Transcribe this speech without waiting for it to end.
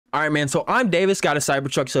All right, man. So I'm Davis, got a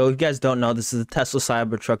Cybertruck. So if you guys don't know, this is a Tesla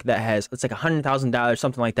Cybertruck that has, it's like $100,000,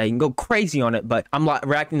 something like that. You can go crazy on it, but I'm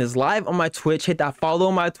reacting this live on my Twitch. Hit that follow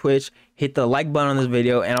on my Twitch, hit the like button on this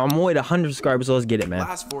video, and I'm only at 100 subscribers, so let's get it, man.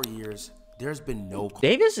 Last 4 years, there's been no...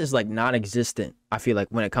 Davis is like non-existent, I feel like,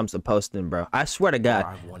 when it comes to posting, bro. I swear to God.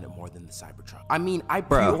 I've wanted more than the Cybertruck. I mean, I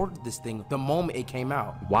pre-ordered this thing the moment it came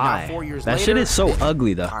out. Why? Now, 4 years that later, shit is so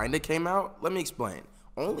ugly, though. Kinda came out. Let me explain.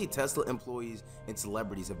 Only Tesla employees and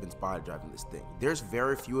celebrities have been spotted driving this thing. There's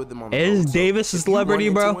very few of them on the road. Is Davis a celebrity,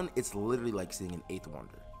 bro? One, it's literally like seeing an eighth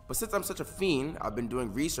wonder. But since I'm such a fiend, I've been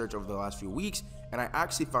doing research over the last few weeks, and I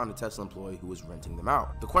actually found a Tesla employee who was renting them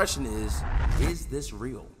out. The question is this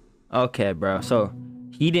real? Okay, bro. So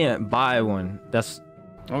he didn't buy one. That's...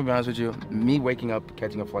 I'm gonna be honest with you. Me waking up,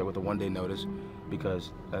 catching a flight with a one-day notice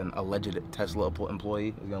because an alleged Tesla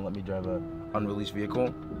employee is gonna let me drive a unreleased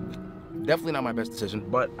vehicle. Definitely not my best decision,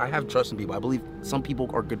 but I have trust in people. I believe some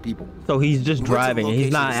people are good people. So he's just driving it.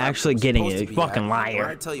 He's not actually getting it. Fucking liar. When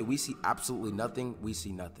I tell you, we see absolutely nothing. We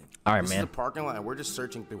see nothing. All right, this man. This is a parking lot, and we're just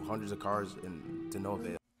searching through hundreds of cars and to no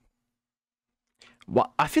avail.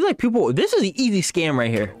 Well, I feel like people. This is an easy scam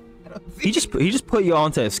right here. He just put you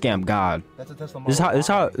onto a scam. God. That's a Tesla Model Y. This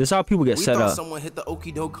is how people get set up. Someone hit the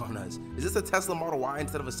okie doke on us. Is this a Tesla Model Y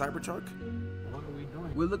instead of a Cybertruck? What are we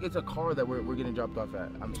doing? We look, it's a car that we're getting dropped off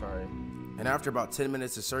at. I'm sorry. And after about 10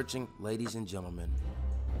 minutes of searching, ladies and gentlemen.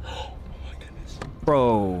 Oh my goodness.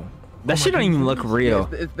 Bro, that shit don't even look real.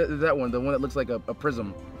 Yeah, it's that one, the one that looks like a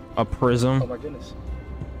prism. A prism? Oh my goodness.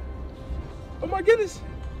 Oh my goodness.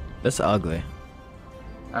 That's ugly.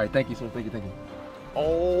 All right, thank you, sir. Thank you.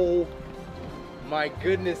 Oh my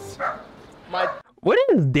goodness. What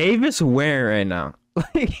is Davis wearing right now?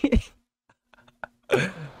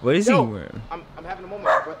 What is he wearing? I'm having a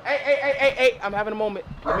moment. Hey, I'm having a moment.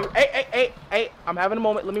 Hey, I'm having a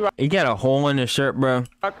moment. Let me rock. He got a hole in his shirt, bro.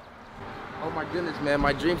 Oh my goodness, man.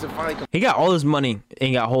 My dreams have finally come. He got all his money and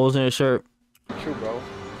he got holes in his shirt. True, bro.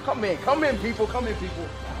 Come in, people. Hold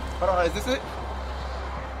on, is this it?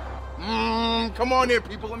 Come on here,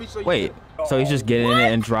 people. Let me show you. Wait, so he's just getting in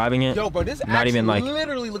it and driving it? Yo, bro, this not even like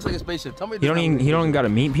literally looks like a spaceship. Tell me he don't even gotta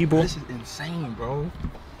meet people. This is insane, bro.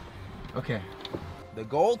 Okay. The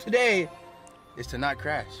goal today is to not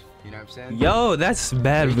crash. You know what I'm saying? Yo, that's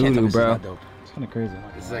bad voodoo, bro. It's kind of crazy.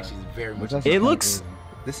 This is actually very much. It looks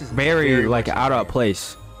very like out of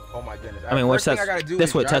place. Oh my goodness. I mean, what's that?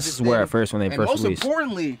 That's what Teslas were at first when they first released. Most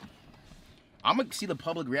importantly, I'm gonna see the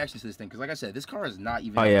public reactions to this thing because, like I said, this car is not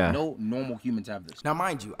even. No normal humans have this. Now,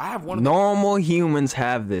 mind you, I have one. Normal humans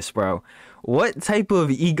have this, bro. What type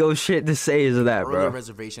of ego shit to say is that, bro? Early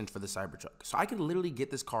reservations for the Cybertruck, so I can literally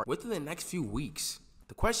get this car within the next few weeks.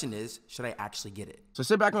 The question is, should I actually get it? So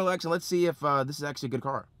sit back and relax, and let's see if this is actually a good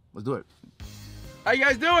car. Let's do it. How you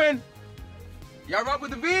guys doing? Y'all rock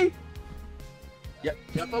with the V? Yeah,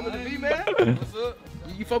 y'all fuck with the V, man? What's up?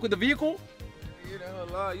 You fuck with the vehicle? Yeah, that whole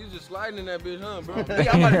lot. You just sliding in that bitch, huh, bro? Hey,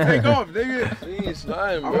 I'm about to take off, nigga. You ain't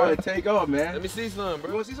sliding, bro. I'm about to take off, man. Let me see something, bro.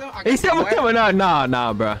 You wanna see something? He said,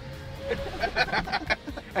 nah, bro.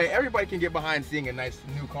 Hey, everybody can get behind seeing a nice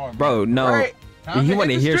new car, bro. No, right. You want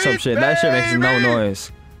to hear some shit? That shit makes no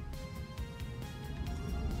noise.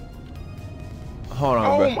 Hold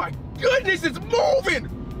on, bro. Oh my goodness, it's moving!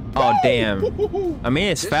 Oh damn! I mean,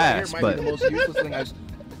 it's fast, but the most useless thing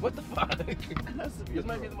what the fuck? This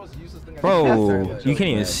might be the most useless thing. Bro, you can't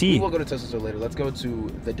even see. We'll go to Tesla later. Let's go to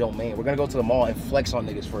the domain. We're gonna go to the mall and flex on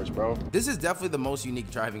niggas first, bro. This is definitely the most unique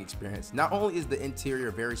driving experience. Not only is the interior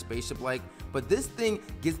very spaceship-like, but this thing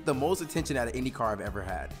gets the most attention out of any car I've ever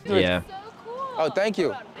had. Yeah. It's so cool. Oh, thank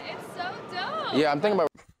you. It's so dope. Yeah, I'm thinking about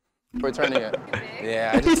returning it.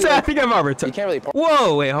 Yeah. He said, I think I'm about returning. You can't really.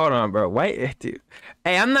 Whoa, wait, hold on, bro. White dude.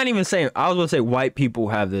 Hey, I'm not even saying. I was gonna say white people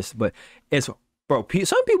have this, but it's. Bro,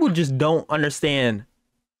 some people just don't understand,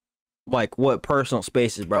 like, what personal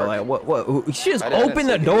space is, bro. Like, what? She just opened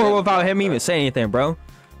the door without him even saying anything, bro.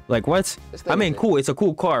 Like, what? I mean, cool. It's a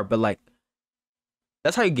cool car, but, like,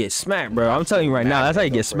 that's how you get smacked, bro. I'm telling you right now, that's how you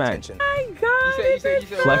get smacked. My God. You said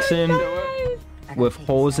flexing with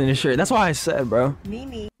holes in his shirt. That's why I said, bro.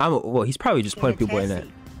 Mimi. Well, he's probably just putting people in that.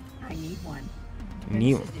 I need one.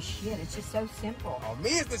 This is the shit. It's just so simple. Oh,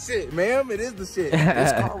 me is the shit, ma'am. It is the shit.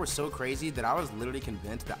 This car was so crazy that I was literally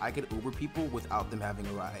convinced that I could Uber people without them having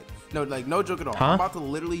a ride. No, like, no joke at all. I'm about to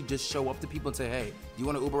literally just show up to people and say, hey, do you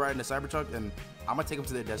want to Uber ride in a Cybertruck? And I'm going to take them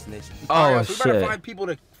to their destination. Oh, so we better find people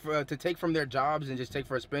to to take from their jobs and just take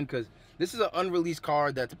for a spin, because this is an unreleased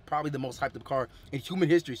car that's probably the most hyped up car in human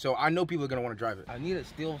history. So I know people are gonna want to drive it. I need to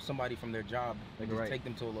steal somebody from their job and just take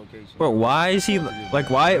them to a location. Bro, why is he like?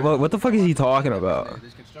 Why? What the fuck is he talking about?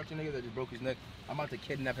 This construction nigga that just broke his neck. I'm about to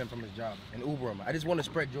kidnap him from his job and Uber him. I just want to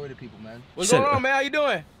spread joy to people, man. What's going on, man? How you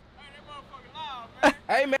doing?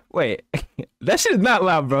 Hey, man. Wait, that shit is not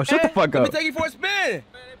loud, bro. Shut the fuck up. Let me take you for a spin. Man,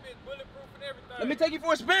 that bitch bulletproof and everything. Let me take you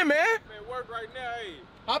for a spin, man. Man, work right now, hey.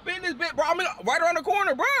 Hop in this bit, bro. I'm right around the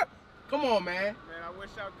corner, bro. Come on, man. Man, I wish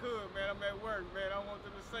I could, man. I'm at work, man. I don't want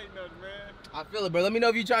them to say nothing, man. I feel it, bro. Let me know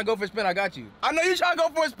if you trying to go for a spin. I got you. I know you trying to go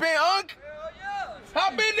for a spin, Unc. Hell yeah.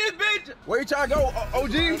 Hop in this bitch. Where you trying to go,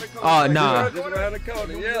 OG? Oh, nah. Just around the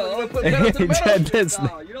corner, Yeah, put pedal to the metal. That's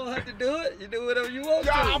Nah, you don't have to do it. You do whatever you want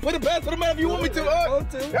to. I'll put the pedal to the metal if you want me to,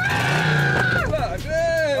 Want to.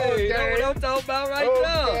 Hey, you know what I'm talking about right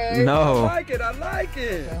now. No. I like it. I like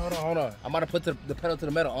it. Hey, hold on. I'm about to put the pedal to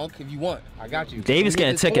the metal, Unc, if you want. I got you. Davis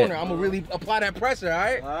getting a ticket. I'm gonna really apply that pressure, all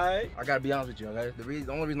right? All right. I gotta be honest with you, okay?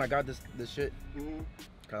 The only reason I got this shit,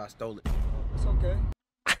 cause I stole it. It's okay.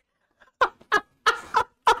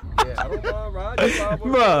 Yeah. I don't mind riding.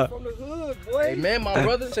 Bruh. From the hood, boy. Hey man, my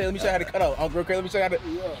brother said, let me show you how to cut out. Uncle, let me show you how to.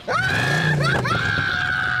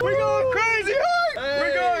 We going crazy, Hey,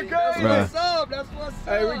 we going that's crazy. Bruh. what's up. That's what's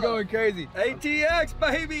up. Hey, we going crazy. ATX,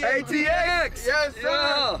 baby. ATX, yes sir.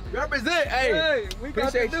 Yeah. Represent. Hey, we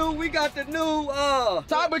got the new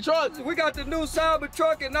Cybertruck. we got the new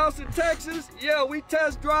Cybertruck in Austin, Texas. Yeah, we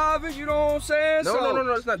test driving, you know what I'm saying?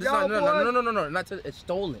 No, it's not. No, it's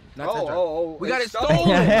stolen. Not test drive. We got it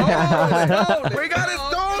stolen. We We got it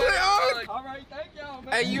stolen, All right, thank y'all,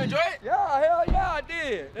 man. Hey, you enjoy it? Yeah, hell yeah, I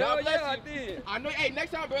did. Hell God bless yeah, I you. did. I know. Hey, next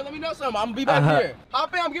time, bro, let me know something. I'm gonna be back here.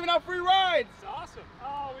 Hop in. I'm giving out free rides. Awesome.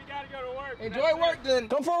 Oh, we gotta go to work. Enjoy work then.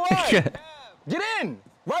 Come for a ride. Get in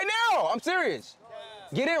right now. I'm serious.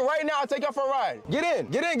 Get in right now. I'll take y'all for a ride. Get in.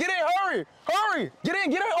 Hurry. Get in. Oh, get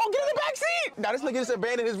in the back seat. Nah, this nigga just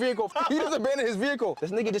abandoned his vehicle. He just abandoned his vehicle.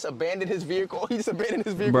 This nigga just abandoned his vehicle. He just abandoned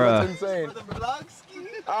his vehicle. Bruh. That's insane. For the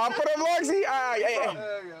Vlogsy. Hey.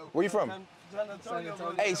 Where you from?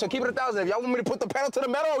 Hey, so keep it 1,000. If y'all want me to put the pedal to the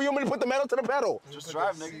metal, or you want me to put the metal to the pedal? Just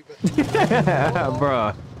drive, nigga.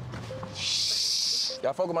 Bruh.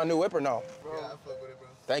 Y'all fuck with my new whip or no? Yeah, I fuck with it, bro.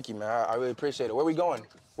 Thank you, man. I really appreciate it. Where we going?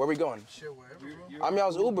 Shit, wherever. I'm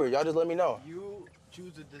y'all's Uber. Y'all just let me know. You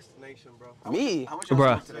choose the destination, bro. Me? How much Bruh.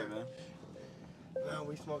 y'all smoked today, man? Man,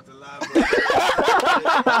 we smoked a lot, bro.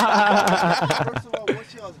 First of all,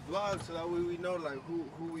 what's y'all's vlog so that way we know like who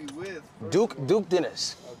we with? Duke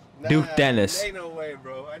Dennis. Duke Dennis. Ain't no way,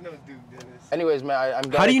 bro. I know Duke Dennis. Anyways, man, I'm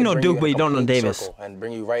glad How do I you could know bring Duke, a but you don't know complete Davis? circle and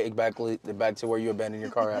bring you right back to where you abandoned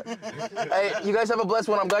your car at. Hey, you guys have a blessed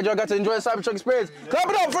one. I'm glad y'all got to enjoy the Cybertruck experience. Clap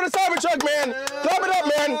it up for the Cybertruck, man. Clap it up,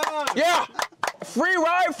 man. Yeah. Free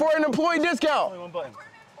ride for an employee discount.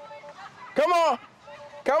 Come on.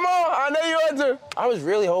 I know you want to. I was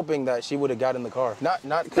really hoping that she would have got in the car. Not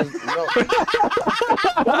because, no.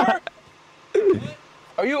 Uber?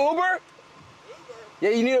 Are you Uber? Yeah,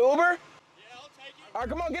 you need an Uber? Yeah, I'll take it. All right,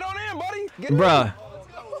 come on, get on in, buddy. Get Bruh. in.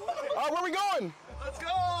 All right, where we going? Let's go.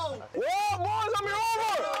 Whoa, boys, I'm your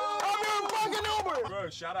Uber. I'm your fucking Uber. Bro,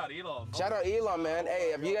 shout out Elon. Shout out Elon, man.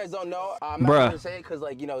 Hey, if you guys don't know, I'm not Bruh. gonna say it because,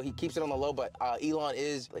 like, you know, he keeps it on the low, but Elon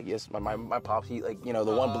is, like, yes, my pops, he, like, you know,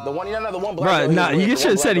 the one black Bruh, girl he nah, was with, you the should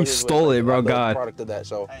one have said black he girl was with, stole like, it, bro, I'm the God. product of that,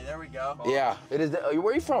 so. Hey, there we go. Yeah, it is. Where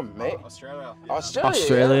are you from, mate? Australia.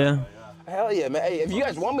 Australia. Hell yeah, man. Hey, if you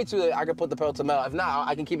guys want me to, I can put the pedal to metal. If not,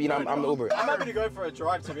 I can keep you. I'm the Uber. I'm happy to go for a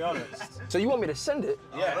drive, to be honest. So you want me to send it?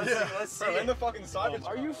 Yeah, let's see. Bro, in the fucking Cybertruck.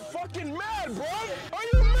 Are you fucking mad, bro? Are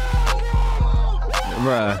you mad, bro?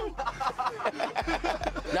 Bruh.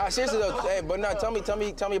 Nah, seriously though. Hey, but nah, tell me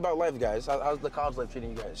about life, guys. How's the college life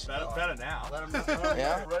treating you guys? Better now.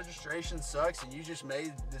 Yeah. Registration sucks, and you just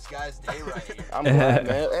made this guy's day right here. I'm glad,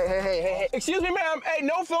 man. Hey. Excuse me, ma'am. Hey,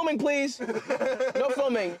 no filming, please. No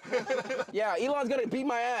filming. Yeah, Elon's gonna beat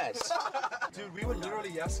my ass. Dude, we were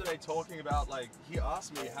literally yesterday talking about, like, he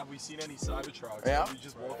asked me, have we seen any Cybertrucks? Yeah. And we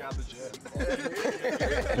just walk out the gym.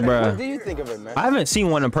 Bruh. What do you think of it, man? I haven't seen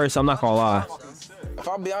one in person, I'm not gonna lie. If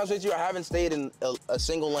I'll be honest with you, I haven't stayed in a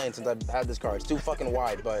single lane since I've had this car. It's too fucking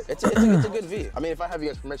wide, but it's a good V. I mean, if I have you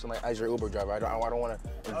guys' permission, like as your Uber driver, I don't want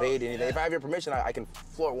to invade anything. If I have your permission, I can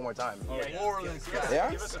floor it one more time. Yeah?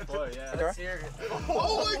 Give us a floor, yeah. Okay.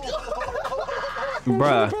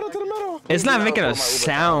 Bruh. It's not making a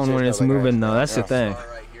sound when it's moving though, that's the thing.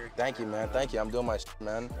 Thank you, man. Thank you. I'm doing my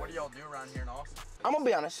man. What do y'all do around here in Austin? I'm gonna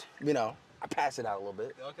be honest. You know, I pass it out a little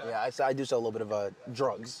bit. Okay. Yeah, I do sell a little bit of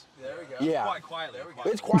drugs. There we go. Yeah. Quite quietly.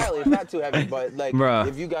 It's quietly. It's not too heavy, but like, Bruh.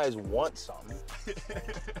 if you guys want some,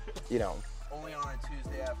 you know, Only on a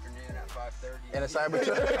Tuesday afternoon at 5:30. In a cyber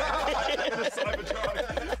truck. In a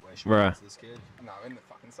Cybertruck. Bruh. This kid. No, in the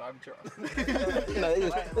fucking Cybertruck. No, they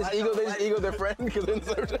just ego their friend because they're in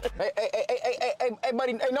the cyber truck. Hey,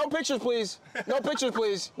 buddy. Hey, no pictures, please. No pictures,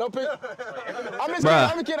 please. No pictures. I'm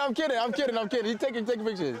kidding. I'm kidding. You taking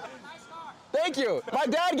pictures. Thank you. My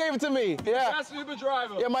dad gave it to me. Yeah. That's Uber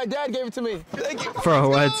driver. Yeah, my dad gave it to me. Thank you. Bro,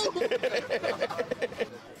 what?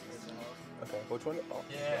 Okay, which one?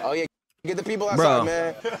 Oh, yeah. Get the people outside, Bro.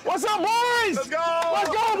 man. What's up, boys? Let's go. Let's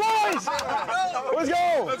go, boys. Let's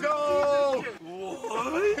go. Let's go.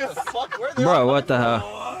 What? Bro, what the hell?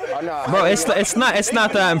 Oh, no. Bro, it's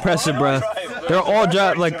not that impressive, bro. They're all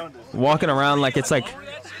just like walking around like it's like.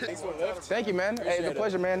 Thank you, man. Hey, it's a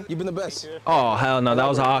pleasure, man. You've been the best. Oh hell no, that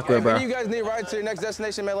was awkward, If bro. any of you guys need a ride to your next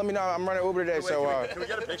destination, man, let me know. I'm running Uber today, so. Can we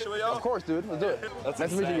get a picture with y'all? Of course, dude. Let's do it. Nice to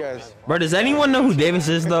meet you guys. Bro, does anyone know who Davis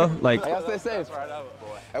is though? Like, Hey, y'all stay safe.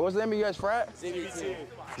 Hey, what's the name of you guys' frat? ZBT.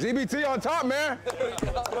 ZBT on top, man. Let's do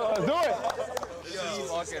it. This is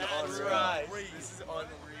fucking unreal. This is unreal.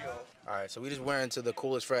 All right, so we just went into the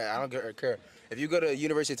coolest frat. I don't care. If you go to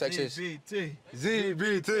University of Texas,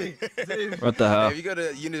 ZBT. what the hell? If you go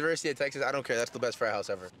to University of Texas, I don't care. That's the best frat house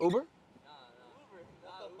ever. Uber?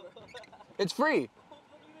 It's free.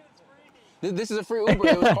 This is a free Uber.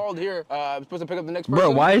 It was called here. I'm supposed to pick up the next person.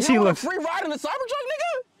 Bro, why is he look? look? Free ride in the Cybertruck,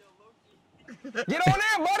 nigga? Get on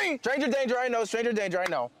in, buddy. Stranger danger, I know. Stranger danger, I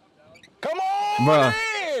know. Come on Bro.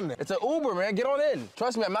 in. It's an Uber, man. Get on in.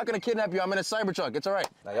 Trust me, I'm not gonna kidnap you. I'm in a Cybertruck. It's all right.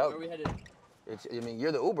 Now, Where are we headed? I mean,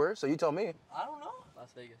 you're the Uber, so you tell me. I don't know.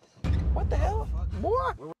 Las Vegas. What the hell?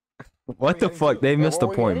 Boy. What the fuck? They missed the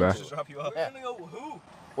point, bro. Drop you off. Yeah. We're gonna go who?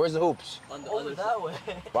 Where's the hoops? On the other that way.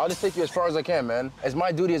 Well, I'll just take you as far as I can, man. It's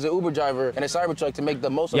my duty as an Uber driver and a Cybertruck to make the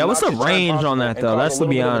most. Yeah, what's the obnoxious turn range on possible that, and though? cause That's a to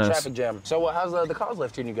be little bit of a honest. Traffic jam. So, how's the college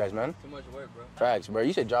life treating you guys, man? Too much work, bro. Facts, bro.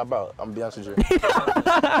 You should job out. I'm gonna be honest with you.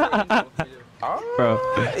 Bro.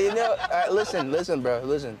 You know, listen, bro.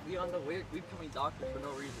 Listen. We on the weird. We becoming doctors for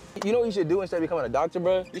no reason. You know what you should do instead of becoming a doctor,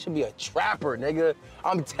 bro? You should be a trapper, nigga.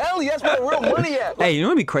 I'm telling you, that's where the real money at. Hey, you know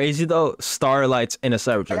what'd be crazy though? Starlights in a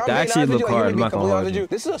Cybertruck. That actually look hard. I'm not gonna hold you.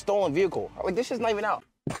 This is a stolen vehicle. Like, this shit's not even out.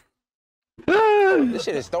 This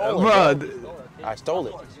shit is stolen. Bro, I stole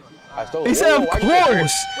it. he said of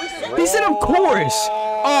course. He said of course.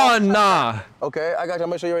 Oh nah. Okay, I got you. I'm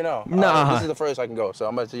gonna show you right now. Nah. This is the first I can go, so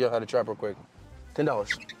I'm gonna show you how to trap real quick. $10. I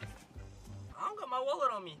don't got my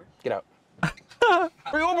wallet on me. Get out.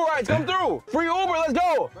 Free Uber rides, come through. Free Uber, let's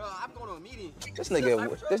go. Bro, I'm going to a meeting. This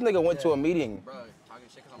nigga went to a meeting. Bro, talking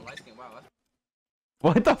shit because I'm light skinned. Wow.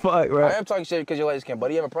 What the fuck, bro? I am talking shit because you're light skinned,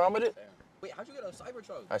 buddy. You have a problem with it? Wait, how'd you get a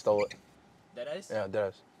Cybertruck? I stole it. Dead ice? Yeah,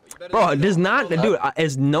 deadass. Bro, does not, dude.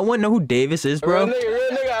 Is no one know who Davis is, bro? Real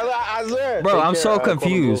nigga, I swear. Bro, Take I'm care. so All right, cool,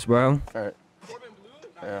 confused, bro. All right.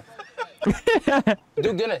 Yeah.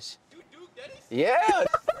 Duke Dennis. Duke Dennis? Yeah.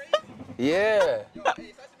 Yeah.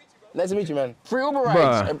 Nice to meet you, man. Free Uber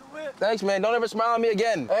rides. Bruh. Thanks, man. Don't ever smile at me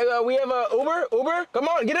again. Hey, we have a Uber. Come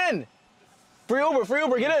on, get in. Free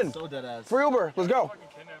Uber, get in. So dead ass. Free Uber, let's go.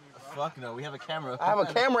 Fuck no, we have a camera. I have a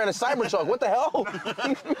camera and a Cybertruck. What the hell?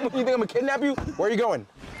 You think I'm gonna kidnap you? Where are you going?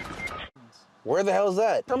 Where the hell is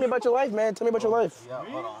that? Tell me about your life, man. Tell me about your life. Yeah,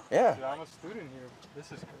 hold on. Yeah. Yeah, I'm a student here. This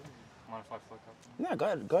is crazy. Mind if I flick up? Yeah, go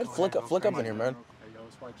ahead, flick up in here, man. Hey, yo,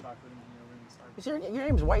 it's white chocolate in here. We're inside. Is your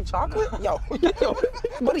name's White Chocolate? Yo,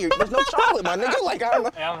 buddy, there's no chocolate, my nigga. Like, I don't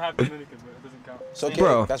know. Hey, I'm half Dominican, but it doesn't count. So, okay,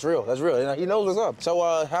 Bro. that's real. He knows what's up. So,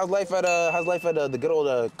 how's life at the good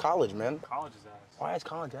old college, man? College is ass. Why is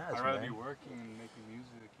college ass, I'd rather man? be working and making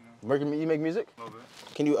music, you know? You make music? A little bit.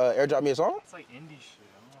 Can you airdrop me a song? It's like indie shit. I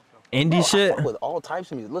don't know if y'all Indie I shit. fuck with all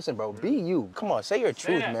types of music. Listen, bro, be you. Come on, say your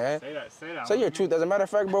truth, man. Say that. Say your truth. As a matter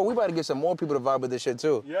of fact, bro, we about to get some more people to vibe with this shit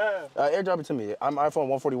too. Yeah. Airdrop it to me. I'm iPhone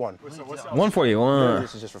 141. What's up? 141.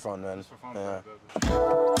 This is just for fun, man. For fun. Yeah.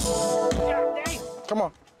 Come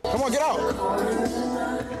on, get out.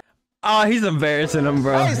 Oh, he's embarrassing him,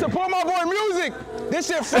 bro. Hey, support my boy music. This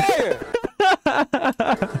shit fire.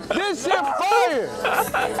 This shit fire.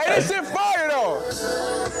 Hey, this shit fire though.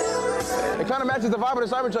 It kind of matches the vibe of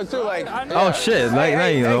the Cybertruck too, like. Oh shit, like not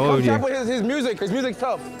even come hold tap you. with his music. His music's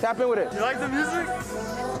tough. Tap in with it. You like the music?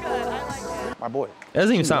 My boy. It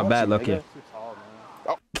doesn't even sound bad looking. Too tall, man.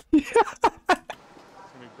 Oh. It's gonna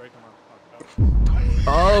be breaking my fuck up.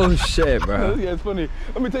 Oh shit, bro. Yeah, it's funny.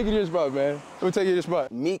 Let me take you to your spot, man.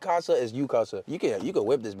 Me casa is you casa. You can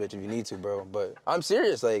whip this bitch if you need to, bro. But I'm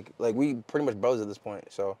serious. Like we pretty much brothers at this point.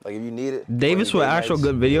 So like if you need it. Davis with actual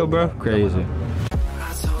good video, bro. Crazy.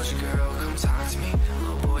 I told you, girl, come talk to me.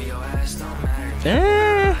 Little boy, your ass don't matter.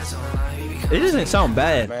 Eh. That's all I become. It doesn't sound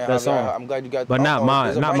bad. Man, that Javi, song. I'm glad you got. But not mine.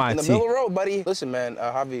 there's a Not bike my in the T. middle of the road, buddy. Listen, man,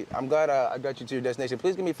 Javi, I'm glad I got you to your destination.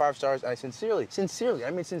 Please give me 5 stars. I sincerely,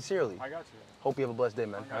 I mean sincerely. I got you. Hope you have a blessed day,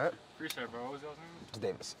 man. All right. Appreciate it, bro. What was y'all's name? It's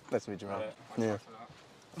Davis. Nice to meet you, man. Yeah.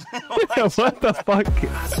 What the fuck?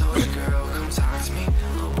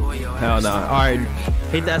 Hell no. Alright.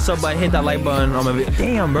 Hit that sub button, hit that like button on my video.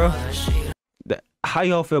 Damn, bro. How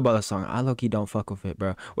y'all feel about the song? I low-key don't fuck with it,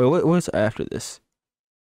 bro. Wait, what's after this?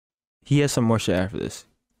 He has some more shit after this.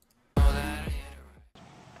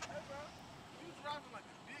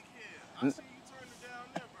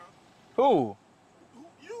 Who?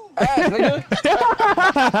 Ass, nigga.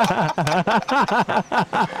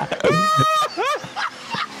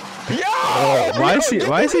 Yo!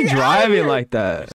 Why is he driving like that?